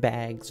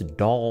handbags,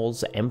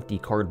 dolls, empty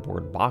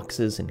cardboard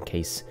boxes in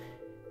case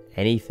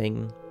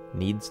anything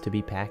needs to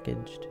be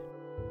packaged.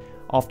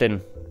 Often,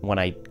 when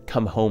I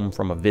come home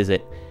from a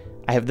visit,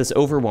 I have this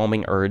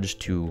overwhelming urge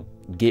to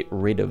get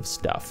rid of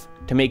stuff,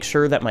 to make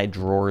sure that my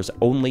drawers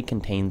only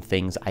contain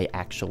things I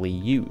actually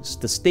use,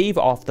 to stave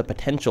off the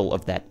potential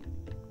of that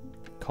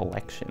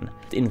collection.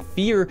 In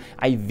fear,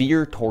 I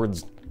veer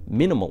towards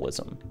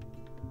minimalism.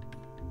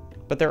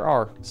 But there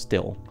are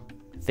still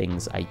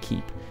things I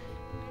keep.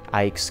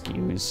 I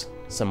excuse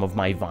some of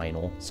my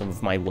vinyl, some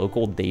of my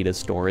local data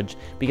storage,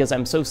 because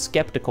I'm so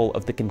skeptical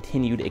of the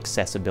continued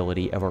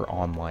accessibility of our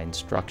online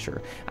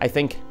structure. I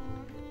think,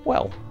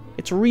 well,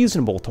 it's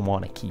reasonable to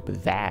want to keep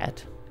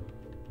that.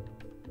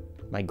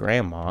 My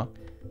grandma,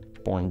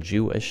 born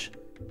Jewish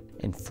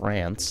in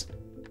France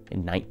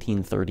in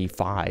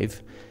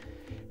 1935,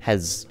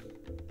 has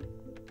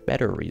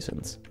better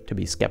reasons to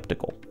be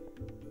skeptical.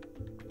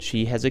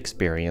 She has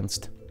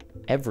experienced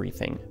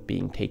everything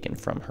being taken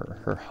from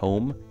her: her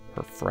home,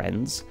 her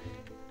friends,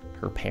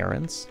 her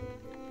parents.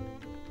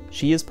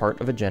 She is part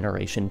of a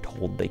generation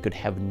told they could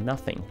have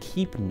nothing,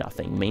 keep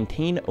nothing,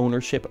 maintain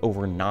ownership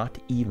over not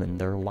even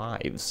their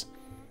lives.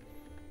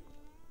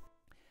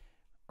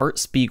 Art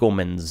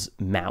Spiegelman's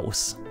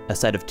Mouse, a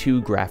set of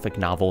 2 graphic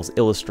novels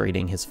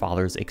illustrating his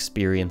father's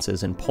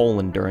experiences in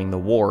Poland during the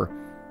war,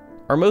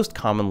 are most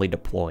commonly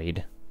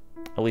deployed,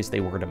 at least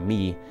they were to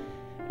me,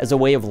 as a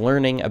way of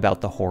learning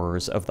about the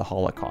horrors of the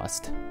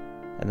Holocaust.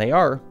 And they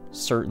are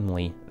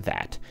certainly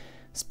that.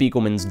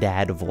 Spiegelman's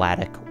dad,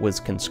 Vladek, was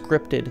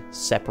conscripted,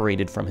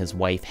 separated from his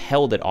wife,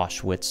 held at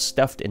Auschwitz,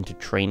 stuffed into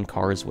train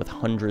cars with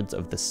hundreds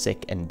of the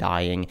sick and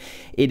dying.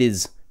 It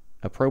is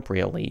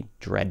appropriately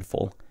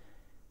dreadful.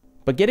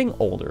 But getting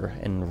older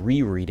and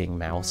rereading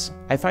Mouse,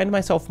 I find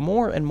myself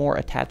more and more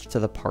attached to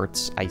the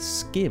parts I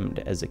skimmed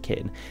as a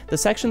kid, the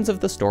sections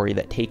of the story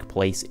that take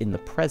place in the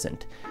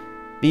present.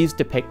 These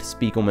depict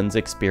Spiegelman's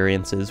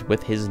experiences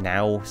with his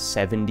now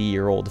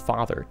 70-year-old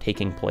father,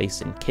 taking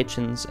place in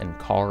kitchens and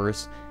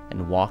cars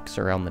and walks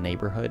around the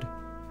neighborhood.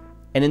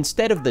 And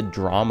instead of the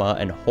drama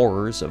and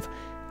horrors of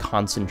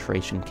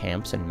concentration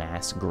camps and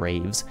mass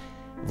graves,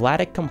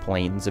 Vladek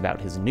complains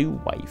about his new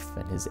wife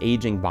and his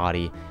aging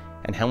body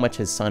and how much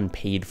his son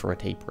paid for a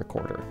tape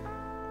recorder.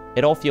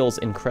 It all feels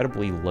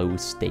incredibly low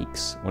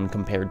stakes when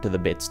compared to the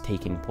bits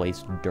taking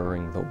place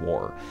during the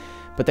war,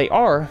 but they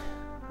are,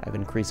 I've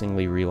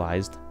increasingly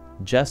realized,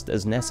 just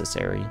as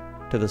necessary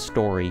to the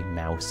story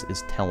Mouse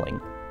is telling.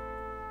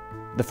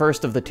 The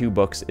first of the 2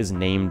 books is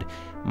named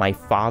My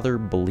Father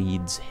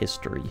Bleeds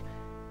History.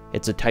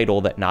 It's a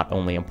title that not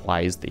only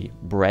implies the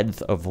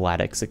breadth of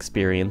Vladek's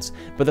experience,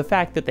 but the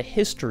fact that the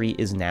history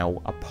is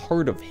now a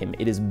part of him.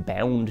 It is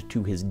bound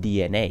to his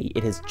DNA.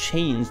 It has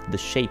changed the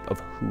shape of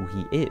who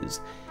he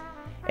is.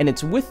 And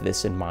it's with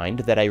this in mind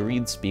that I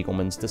read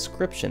Spiegelman's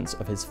descriptions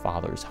of his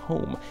father's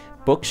home.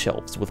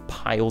 Bookshelves with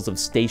piles of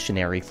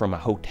stationery from a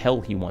hotel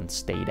he once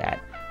stayed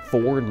at,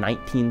 4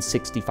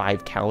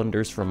 1965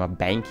 calendars from a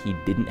bank he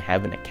didn't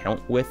have an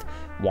account with,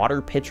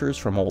 water pitchers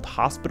from old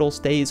hospital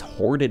stays,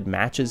 hoarded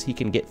matches he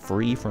can get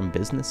free from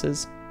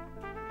businesses.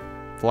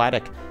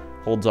 Vladek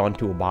holds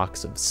onto a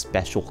box of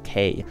Special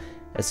K,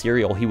 a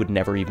cereal he would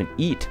never even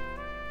eat.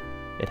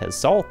 It has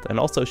salt and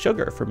also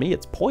sugar. For me,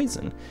 it's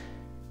poison,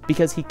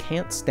 because he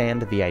can't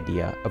stand the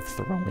idea of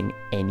throwing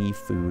any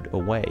food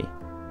away.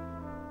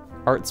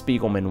 Art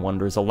Spiegelman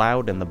wonders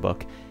aloud in the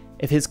book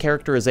if his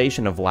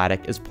characterization of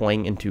Vladek is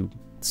playing into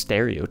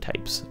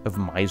stereotypes of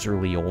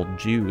miserly old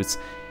Jews.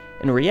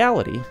 In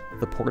reality,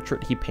 the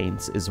portrait he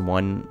paints is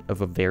one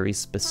of a very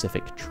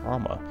specific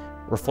trauma,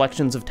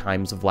 reflections of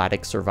times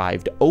Vladek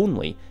survived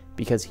only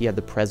because he had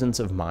the presence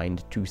of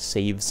mind to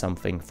save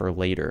something for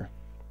later.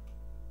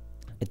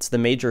 It's the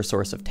major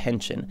source of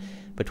tension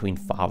between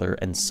father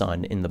and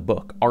son in the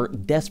book.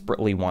 Art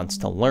desperately wants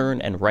to learn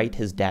and write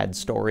his dad's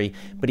story,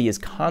 but he is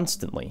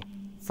constantly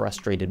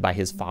frustrated by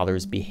his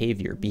father's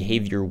behavior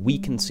we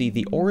can see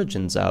the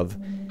origins of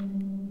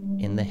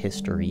in the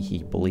history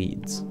he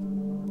bleeds.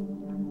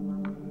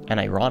 And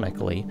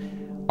ironically,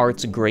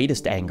 Art's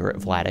greatest anger at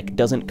Vladek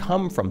doesn't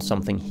come from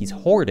something he's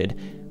hoarded,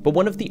 but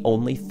one of the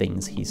only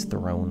things he's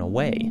thrown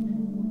away: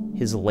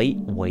 his late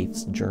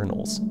wife's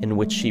journals, in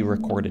which she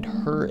recorded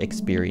her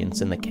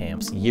experience in the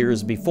camps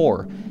years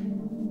before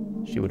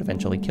she would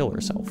eventually kill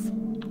herself.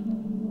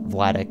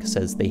 Vladek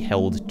says they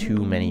held too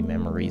many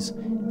memories.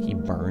 He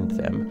burned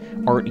them.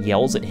 Art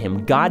yells at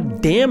him,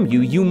 "God damn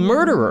you, you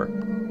murderer!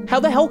 How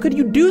the hell could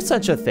you do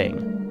such a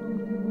thing?"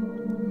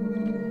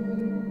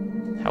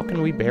 How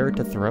can we bear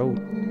to throw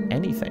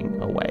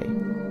anything away?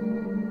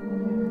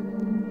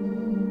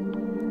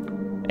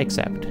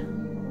 Except,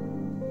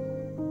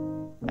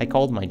 I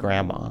called my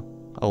grandma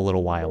a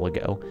little while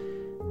ago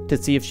to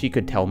see if she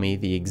could tell me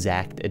the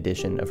exact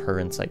edition of her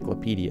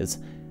encyclopedias,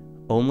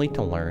 only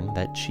to learn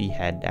that she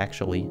had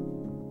actually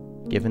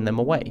given them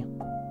away.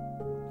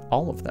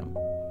 All of them.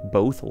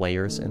 Both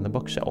layers in the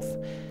bookshelf.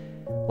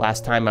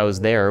 Last time I was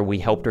there, we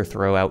helped her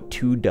throw out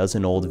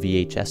 24 old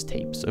VHS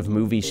tapes of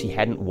movies she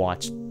hadn't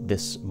watched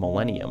this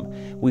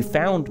millennium. We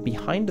found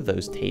behind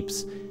those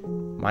tapes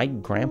my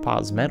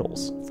grandpa's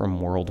medals from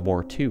World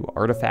War II,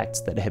 artifacts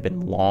that had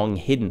been long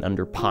hidden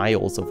under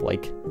piles of,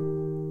 like,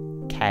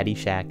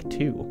 Caddyshack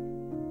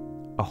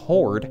 2. A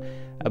hoard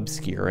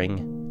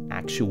obscuring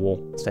actual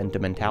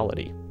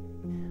sentimentality.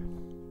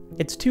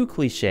 It's too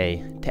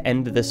cliché to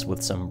end this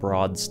with some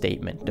broad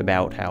statement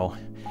about how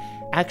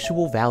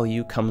actual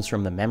value comes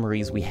from the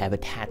memories we have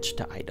attached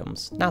to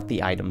items, not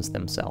the items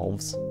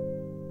themselves.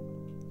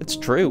 It's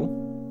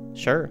true,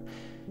 sure,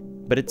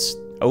 but it's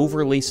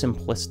overly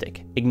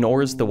simplistic,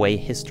 ignores the way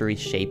history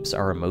shapes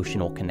our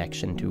emotional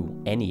connection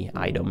to any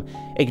item,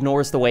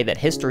 ignores the way that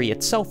history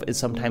itself is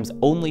sometimes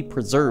only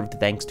preserved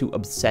thanks to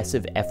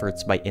obsessive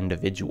efforts by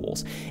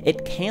individuals.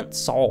 It can't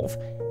solve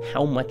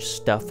how much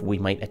stuff we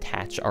might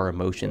attach our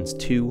emotions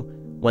to,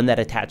 when that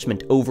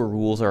attachment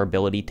overrules our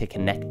ability to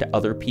connect to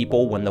other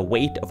people, when the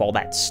weight of all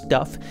that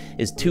stuff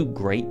is too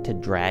great to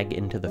drag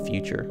into the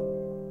future.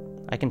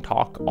 I can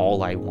talk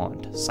all I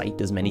want,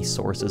 cite as many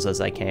sources as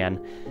I can.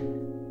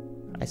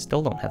 I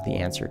still don't have the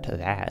answer to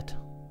that.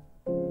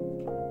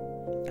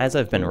 As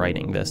I've been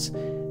writing this,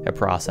 a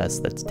process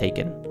that's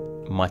taken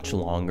much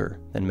longer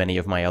than many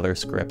of my other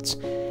scripts,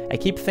 I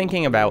keep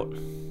thinking about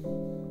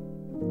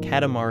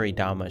Katamari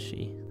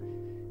Damacy.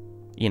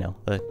 You know,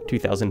 the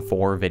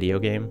 2004 video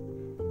game.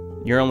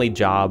 Your only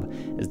job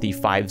as the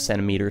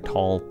 5-centimeter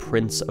tall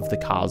Prince of the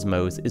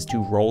Cosmos is to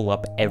roll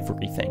up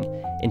everything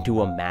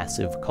into a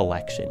massive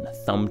collection.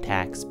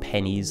 Thumbtacks,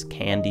 pennies,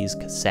 candies,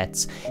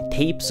 cassettes,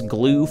 tapes,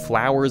 glue,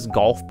 flowers,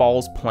 golf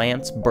balls,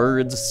 plants,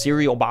 birds,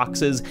 cereal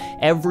boxes,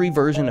 every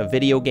version of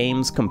video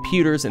games,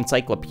 computers,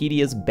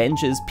 encyclopedias,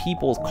 benches,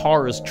 people,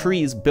 cars,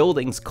 trees,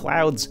 buildings,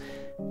 clouds,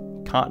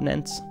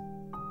 continents.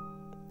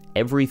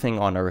 Everything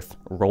on Earth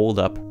rolled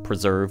up,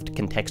 preserved,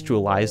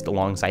 contextualized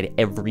alongside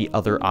every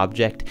other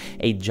object,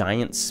 a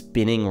giant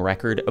spinning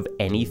record of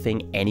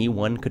anything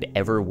anyone could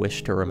ever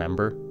wish to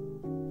remember.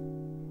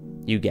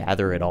 You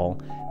gather it all,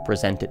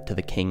 present it to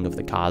the king of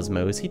the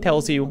cosmos. He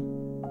tells you,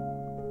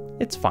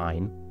 it's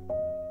fine,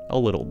 a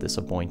little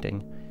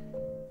disappointing.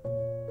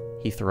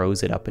 He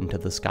throws it up into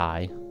the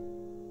sky.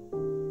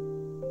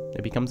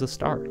 It becomes a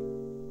star.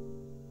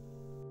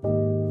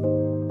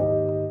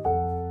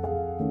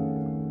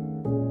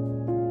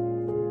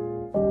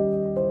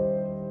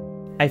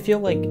 I feel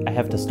like I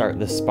have to start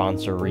this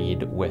sponsor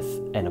read with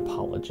an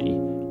apology,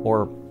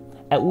 or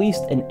at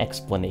least an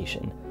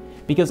explanation,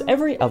 because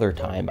every other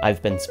time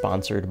I've been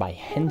sponsored by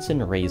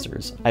Henson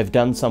Razors, I've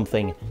done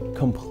something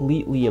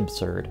completely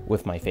absurd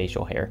with my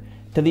facial hair,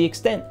 to the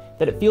extent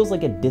that it feels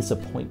like a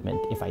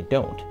disappointment if I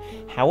don't.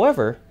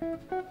 However,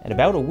 in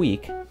about a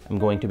week, I'm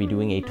going to be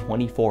doing a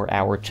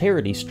 24-hour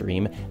charity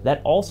stream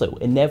that also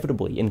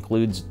inevitably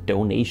includes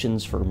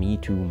donations for me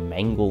to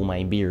mangle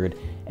my beard,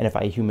 and if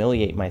I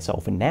humiliate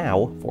myself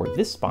now for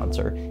this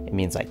sponsor, it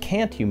means I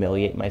can't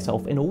humiliate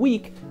myself in a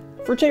week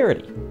for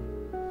charity.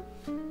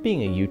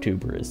 Being a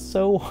YouTuber is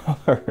so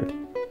hard.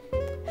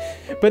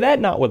 But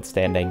that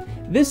notwithstanding,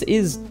 this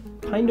is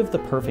kind of the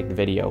perfect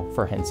video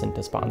for Henson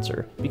to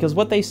sponsor, because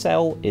what they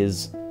sell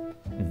is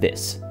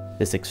this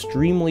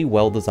extremely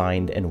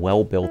well-designed and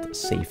well-built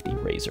safety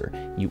razor.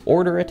 You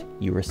order it,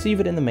 you receive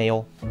it in the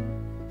mail,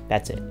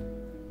 that's it.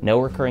 No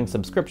recurring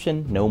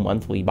subscription, no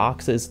monthly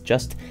boxes,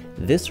 just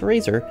this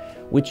razor,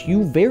 which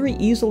you very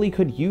easily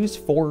could use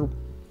for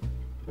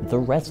the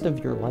rest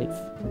of your life.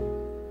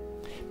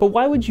 But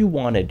why would you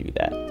want to do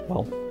that?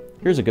 Well,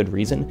 here's a good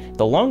reason.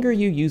 The longer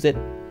you use it,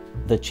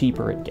 the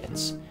cheaper it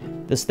gets.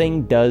 This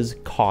thing does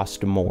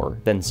cost more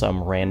than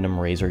some random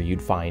razor you'd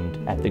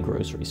find at the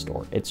grocery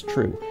store, it's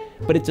true.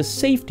 But it's a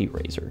safety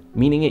razor,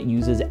 meaning it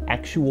uses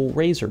actual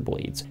razor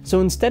blades.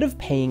 So instead of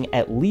paying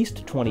at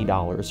least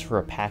 $20 for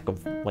a pack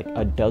of like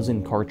a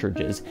dozen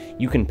cartridges,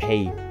 you can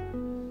pay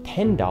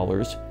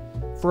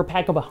 $10 for a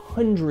pack of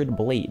 100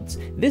 blades.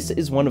 This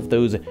is one of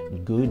those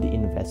good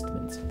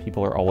investments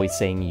people are always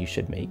saying you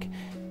should make.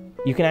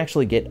 You can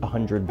actually get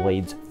 100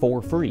 blades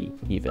for free,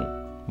 even.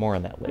 More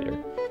on that later.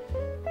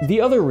 The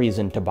other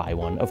reason to buy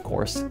one, of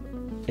course,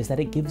 is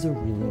that it gives a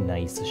really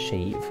nice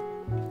shave.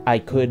 I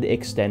could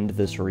extend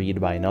this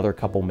read by another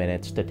couple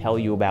minutes to tell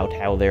you about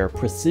how they're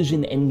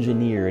precision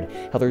engineered,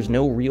 how there's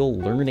no real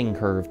learning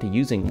curve to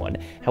using one,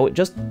 how it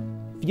just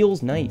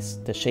feels nice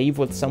to shave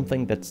with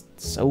something that's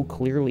so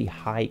clearly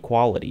high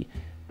quality.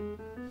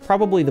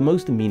 Probably the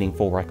most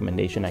meaningful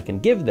recommendation I can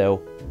give,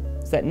 though,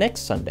 is that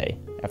next Sunday,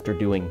 after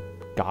doing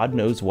God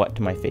knows what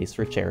to my face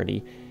for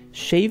charity,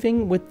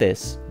 shaving with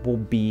this will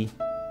be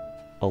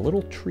a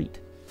little treat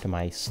to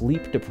my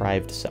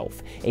sleep-deprived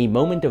self, a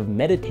moment of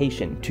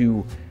meditation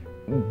to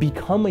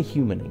become a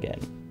human again.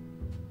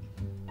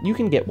 You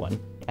can get one,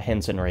 a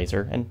Henson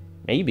razor, and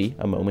maybe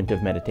a moment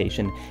of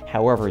meditation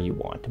however you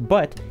want,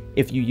 but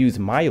if you use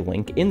my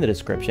link in the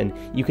description,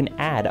 you can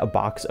add a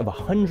box of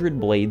 100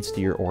 blades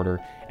to your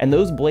order, and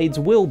those blades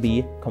will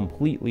be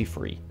completely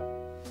free.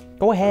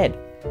 Go ahead,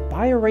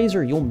 buy a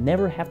razor you'll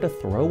never have to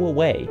throw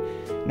away.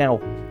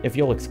 Now, if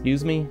you'll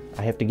excuse me,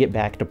 I have to get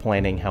back to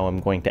planning how I'm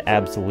going to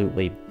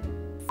absolutely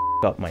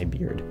f*** up my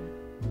beard.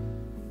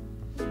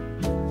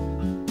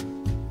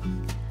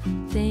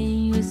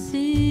 Tenho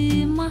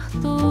esse mar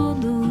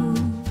todo,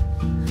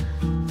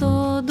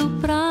 todo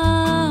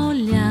pra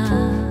olhar.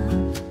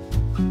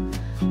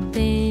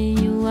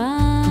 Tenho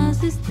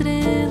as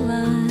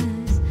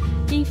estrelas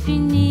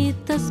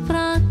infinitas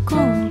pra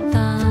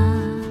contar.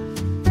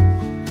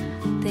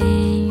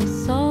 Tenho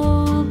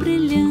sol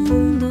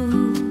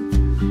brilhando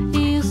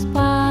e os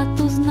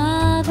patos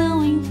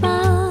nadam em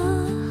par.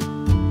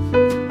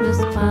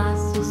 Meus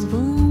passos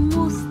vão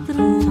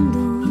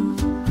mostrando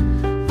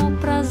o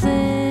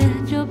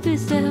prazer de